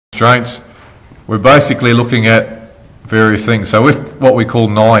constraints, we're basically looking at various things. So with what we call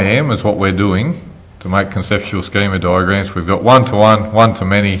NIAM is what we're doing to make conceptual schema diagrams. We've got one-to-one,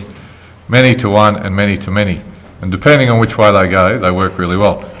 one-to-many, many-to-one and many-to-many. And depending on which way they go, they work really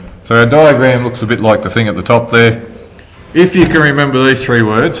well. So our diagram looks a bit like the thing at the top there. If you can remember these three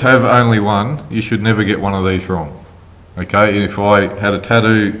words, have only one, you should never get one of these wrong. Okay, if I had a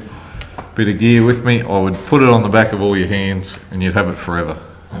tattoo bit of gear with me, I would put it on the back of all your hands and you'd have it forever.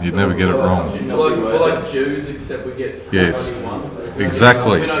 And you'd never get it wrong. We're like Jews, except we get only one.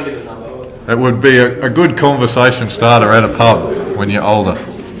 Exactly. We don't get a number. It would be a good conversation starter at a pub when you're older.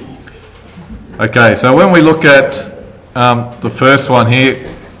 Okay, so when we look at the first one here,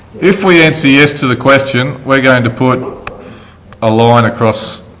 if we answer yes to the question, we're going to put a line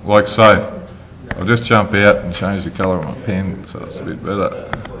across like so. I'll just jump out and change the colour of my pen so it's a bit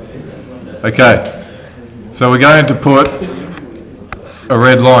better. Okay, so we're going to put a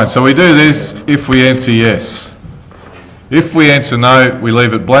red line. So we do this if we answer yes. If we answer no, we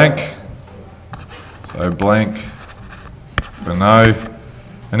leave it blank. So blank for no.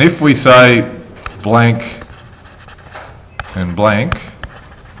 And if we say blank and blank,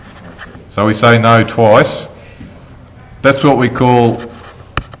 so we say no twice, that's what we call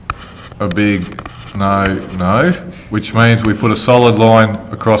a big no, no, which means we put a solid line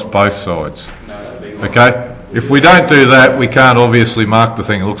across both sides. Okay? If we don't do that, we can't obviously mark the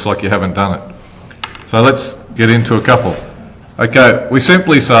thing. It looks like you haven't done it. So let's get into a couple. Okay, we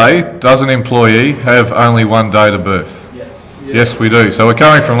simply say, does an employee have only one date of birth? Yes, we do. So we're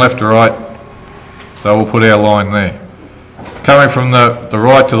coming from left to right, so we'll put our line there. Coming from the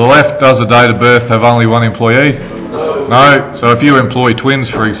right to the left, does a date of birth have only one employee? No. So if you employ twins,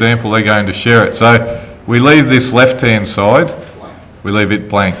 for example, they're going to share it. So we leave this left-hand side, we leave it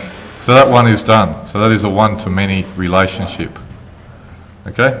blank. So that one is done. So that is a one-to-many relationship.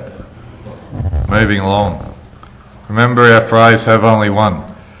 Okay? Moving along. Remember our phrase, have only one.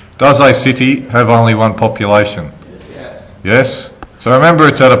 Does a city have only one population? Yes? So remember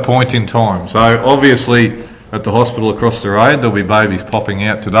it's at a point in time. So obviously at the hospital across the road there'll be babies popping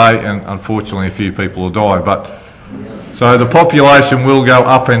out today and unfortunately a few people will die. But so the population will go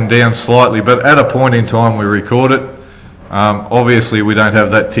up and down slightly, but at a point in time we record it. Obviously we don't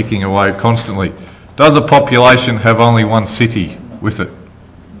have that ticking away constantly. Does a population have only one city with it?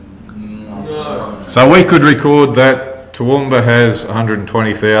 No. So we could record that Toowoomba has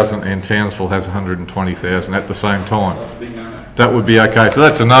 120,000 and Townsville has 120,000 at the same time. That would be okay. So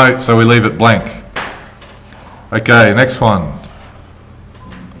that's a no, so we leave it blank. Okay, next one.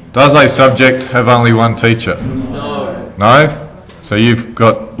 Does a subject have only one teacher? No. No? So you've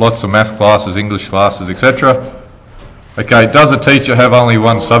got lots of math classes, English classes, etc. Okay, does a teacher have only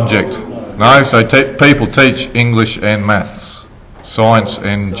one subject? No, so people teach English and maths, science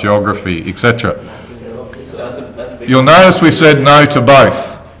and geography, etc. You'll notice we said no to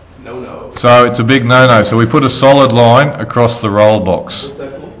both. So it's a big no-no. So we put a solid line across the roll box.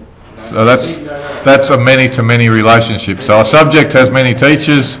 So that's a many-to-many relationship. So a subject has many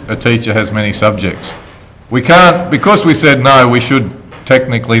teachers, a teacher has many subjects. We can't, because we said no, we should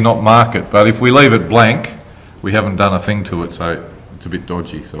technically not mark it. But if we leave it blank, we haven't done a thing to it, so it's a bit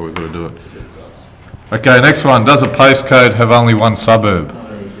dodgy, so we've got to do it. Okay, next one. Does a postcode have only one suburb?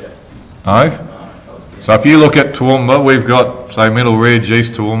 No? So if you look at Toowoomba, we've got, say, Middle Ridge,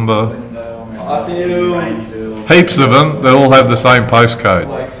 East Toowoomba, heaps of them that all have the same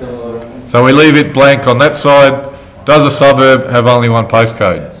postcode. So we leave it blank on that side. Does a suburb have only one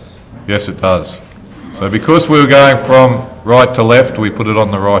postcode? Yes, it does. So because we were going from right to left, we put it on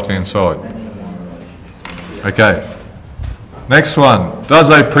the right-hand side. Okay. Next one. Does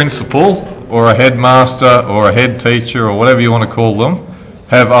a principal or a headmaster or a head teacher or whatever you want to call them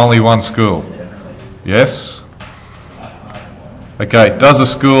have only one school? Yes? Okay. Does a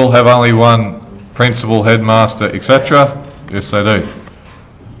school have only one principal, headmaster, etc.? Yes, they do.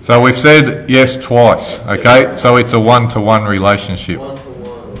 So we've said yes twice. Okay. So it's a one-to-one relationship.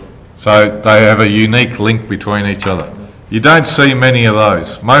 So they have a unique link between each other. You don't see many of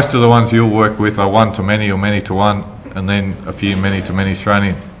those. Most of the ones you'll work with are one-to-many or many-to-one, and then a few many-to-many thrown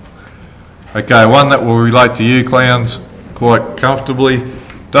in. Okay, one that will relate to you, clowns, quite comfortably.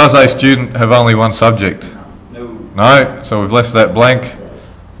 Does a student have only one subject? No. No, so we've left that blank.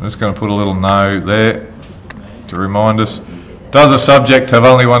 I'm just going to put a little no there to remind us. Does a subject have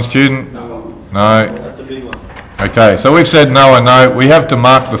only one student? No. No. That's a big one. Okay, so we've said no and no. We have to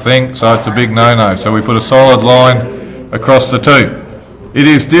mark the thing, so it's a big no-no. So we put a solid line across the two. It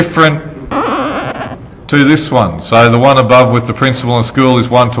is different to this one. So the one above with the principal and school is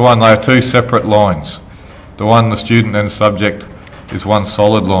one-to-one. They are two separate lines. The one, the student and the subject, is one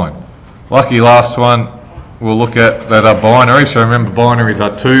solid line. Lucky last one we'll look at that are binary, so remember binaries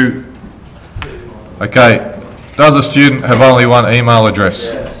are 2. Okay, does a student have only one email address?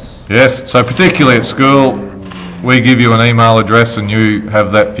 Yes, so particularly at school, we give you an email address and you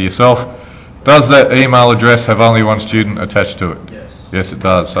have that for yourself. Does that email address have only one student attached to it? Yes, it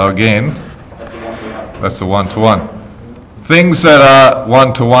does. So again, that's the one-to-one. Things that are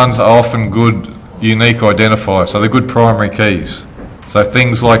one-to-ones are often good unique identifiers, so they're good primary keys. So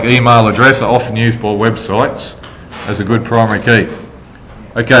things like email address are often used by websites as a good primary key.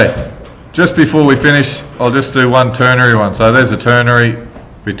 Okay, just before we finish, I'll just do one ternary one. So there's a ternary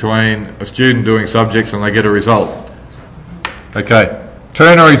between a student doing subjects and they get a result. Okay,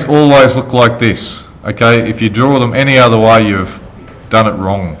 ternaries always look like this. Okay, if you draw them any other way, you've done it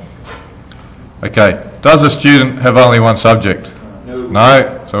wrong. Okay, does a student have only one subject?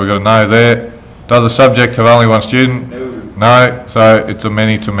 No, so we've got a no there. Does a subject have only one student? No, so it's a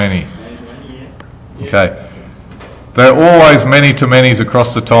many-to-many. Okay, they're always many-to-manys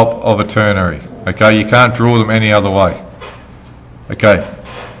across the top of a ternary. Okay, you can't draw them any other way. Okay,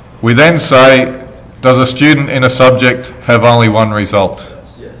 we then say, does a student in a subject have only one result?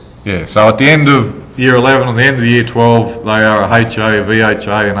 Yeah, so at the end of Year 11 and the end of Year 12, they are a HA, a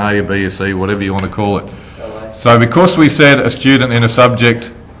VHA, an A, a B, a C, whatever you want to call it. So because we said a student in a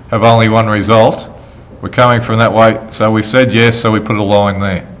subject have only one result, we're coming from that way, so we've said yes, so we put a line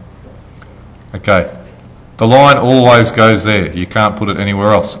there. Okay, the line always goes there, you can't put it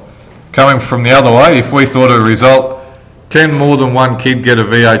anywhere else. Coming from the other way, if we thought of a result, can more than one kid get a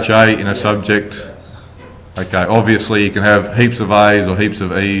VHA in a subject? Okay, obviously you can have heaps of A's or heaps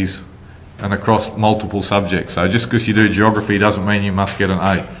of E's and across multiple subjects. So just because you do geography doesn't mean you must get an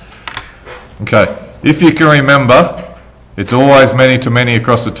A. Okay, if you can remember, it's always many-to-many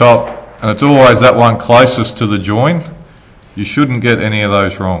across the top, and it's always that one closest to the join. You shouldn't get any of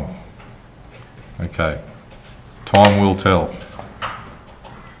those wrong. Okay, time will tell.